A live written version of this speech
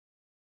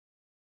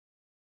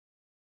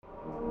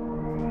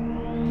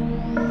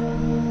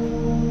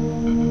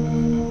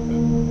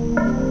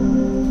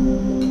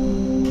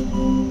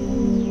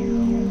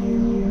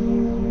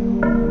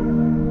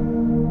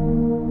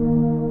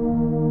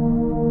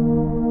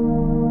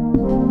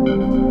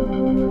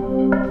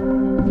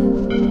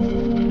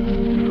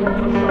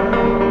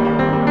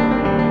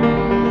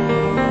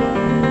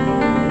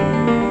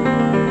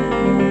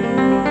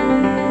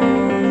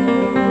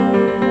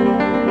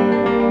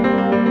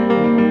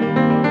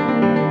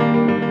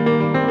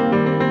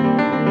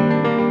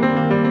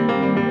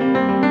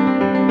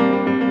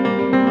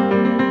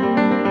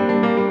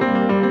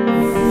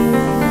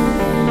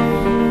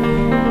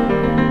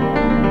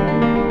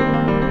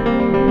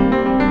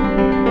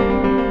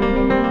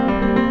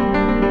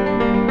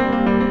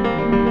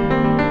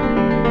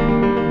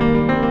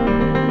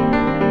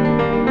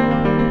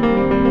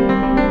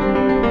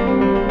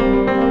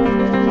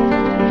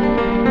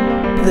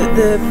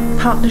The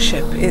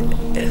partnership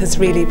has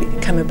really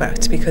come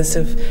about because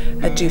of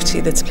a duty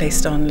that's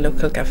placed on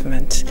local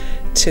government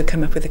to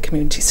come up with a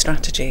community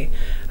strategy.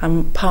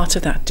 And part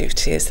of that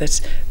duty is that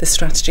the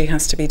strategy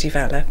has to be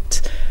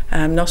developed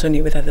not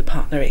only with other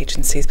partner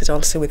agencies but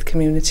also with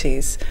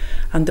communities.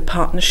 And the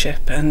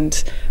partnership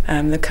and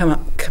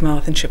the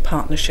Carmarthenshire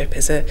Partnership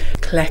is a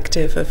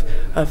collective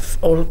of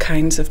all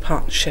kinds of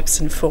partnerships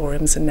and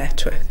forums and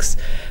networks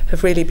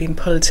have really been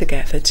pulled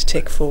together to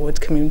take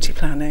forward community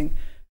planning.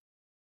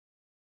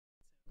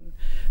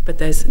 But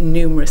there's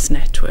numerous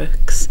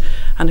networks,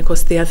 and of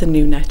course the other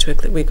new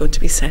network that we're going to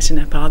be setting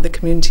up are the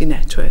community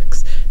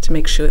networks, to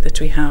make sure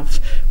that we have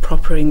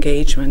proper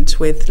engagement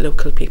with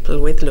local people,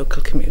 with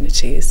local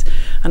communities,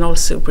 and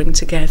also bring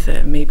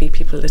together maybe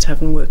people that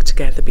haven't worked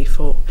together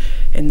before,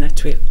 in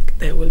that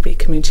there will be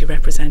community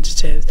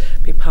representatives,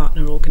 be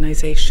partner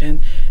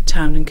organisation,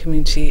 town and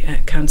community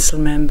council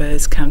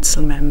members,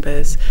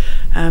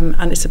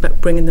 and it's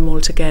about bringing them all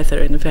together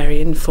in a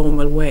very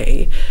informal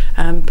way,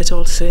 but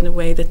also in a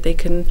way that they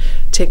can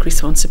take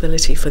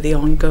responsibility for the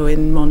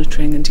ongoing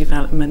monitoring and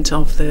development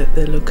of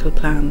the local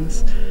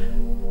plans.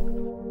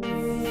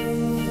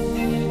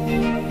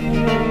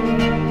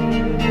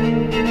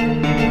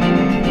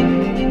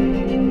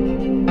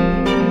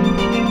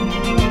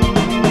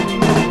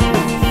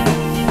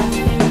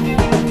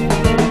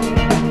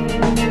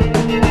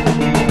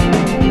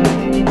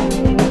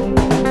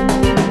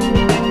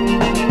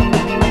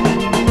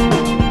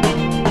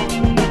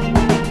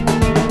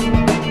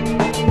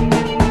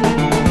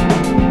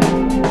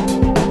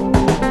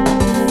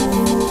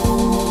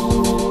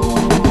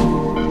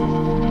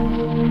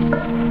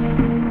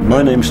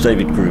 My name's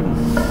David Groom.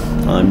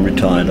 I'm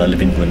retired. I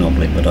live in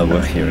Grenoble, but I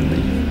work here in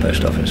the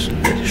post office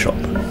at the shop.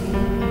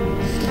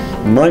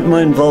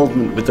 My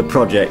involvement with the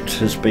project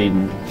has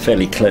been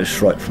fairly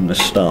close right from the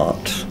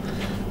start.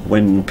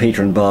 When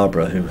Peter and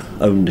Barbara, who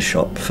owned the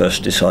shop,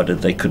 first decided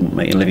they couldn't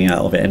make a living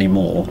out of it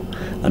anymore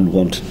and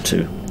wanted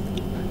to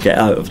get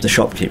out of the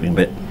shopkeeping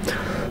bit,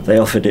 they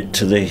offered it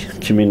to the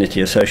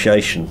community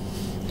association.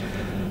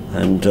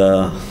 And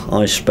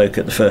I spoke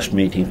at the first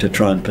meeting to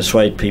try and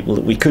persuade people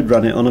that we could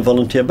run it on a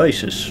volunteer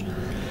basis.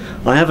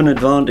 I have an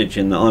advantage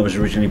in that I was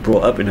originally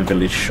brought up in a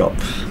village shop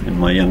in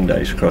my young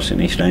days across in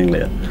East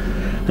Anglia,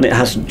 and it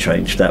hasn't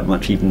changed that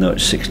much even though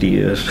it's 60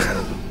 years.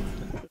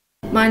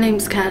 My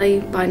name's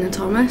Kelly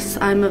Byner-Thomas.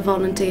 I'm a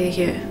volunteer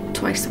here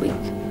twice a week.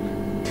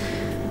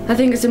 I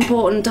think it's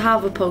important to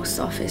have a post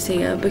office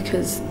here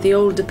because the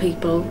older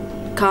people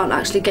can't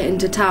actually get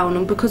into town,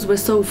 and because we're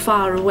so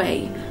far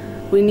away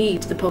we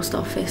need the post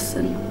office,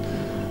 and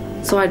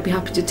so I'd be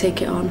happy to take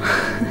it on.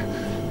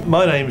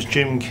 My name's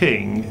Jim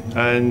King,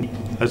 and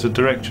as a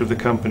director of the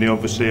company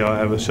obviously I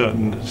have a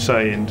certain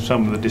say in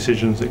some of the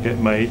decisions that get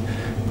made,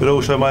 but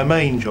also my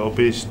main job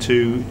is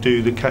to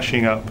do the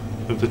cashing up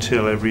of the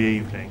till every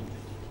evening.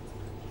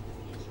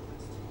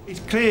 It's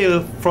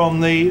clear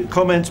from the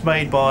comments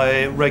made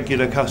by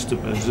regular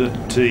customers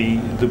that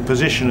the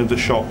position of the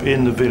shop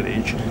in the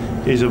village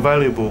is a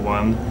valuable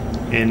one,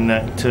 in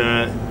that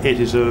it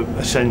is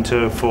a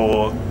centre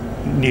for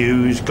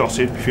news,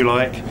 gossip if you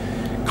like,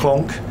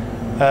 clonk,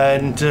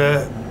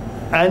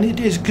 and it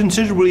is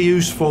considerably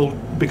useful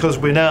because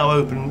we're now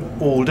open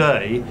all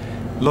day.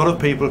 A lot of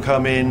people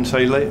come in,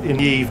 say late in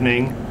the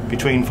evening,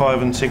 between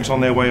 5 and 6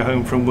 on their way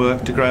home from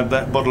work to grab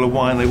that bottle of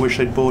wine they wish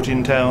they'd bought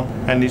in town,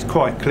 and it's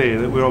quite clear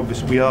that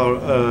we are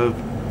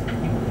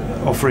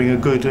offering a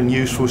good and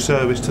useful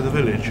service to the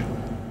village.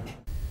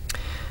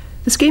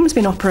 The scheme has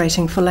been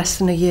operating for less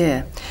than a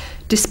year.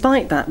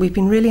 Despite that, we've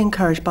been really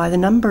encouraged by the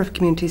number of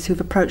communities who've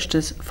approached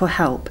us for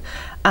help,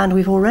 and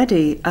we've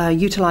already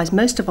utilised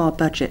most of our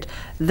budget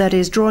that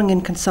is drawing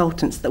in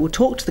consultants that will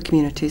talk to the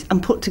communities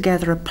and put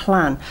together a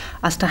plan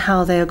as to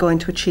how they are going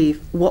to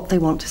achieve what they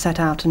want to set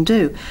out and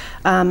do.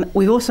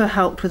 We've also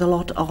helped with a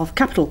lot of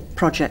capital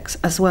projects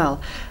as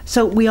well.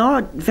 So we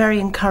are very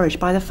encouraged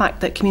by the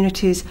fact that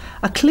communities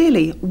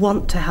clearly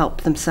want to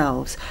help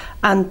themselves,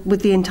 and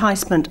with the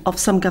enticement of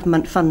some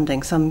government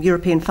funding, some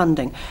European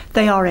funding,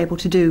 they are able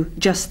to do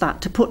just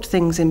that, to put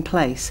things in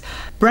place.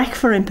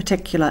 Breckford in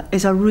particular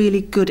is a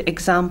really good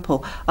example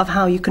example of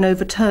how you can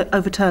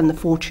overturn the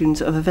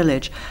fortunes of a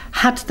village.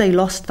 Had they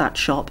lost that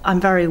shop, I'm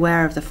very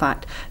aware of the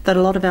fact that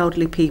a lot of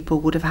elderly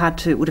people would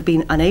have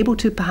been unable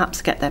to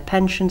perhaps get their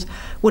pensions,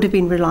 would have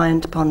been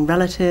reliant upon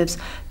relatives,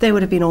 they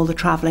would have been all the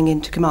travelling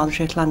into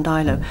Carmarthenshire,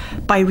 Llandilo.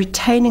 By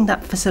retaining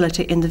that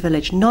facility in the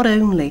village, not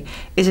only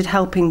is it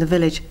helping the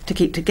village to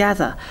keep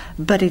together,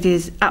 but it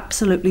is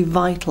absolutely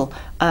vital,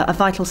 a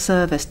vital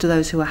service to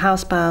those who are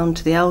housebound,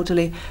 to the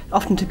elderly,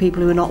 often to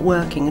people who are not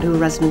working and who are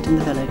resident in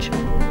the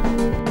village.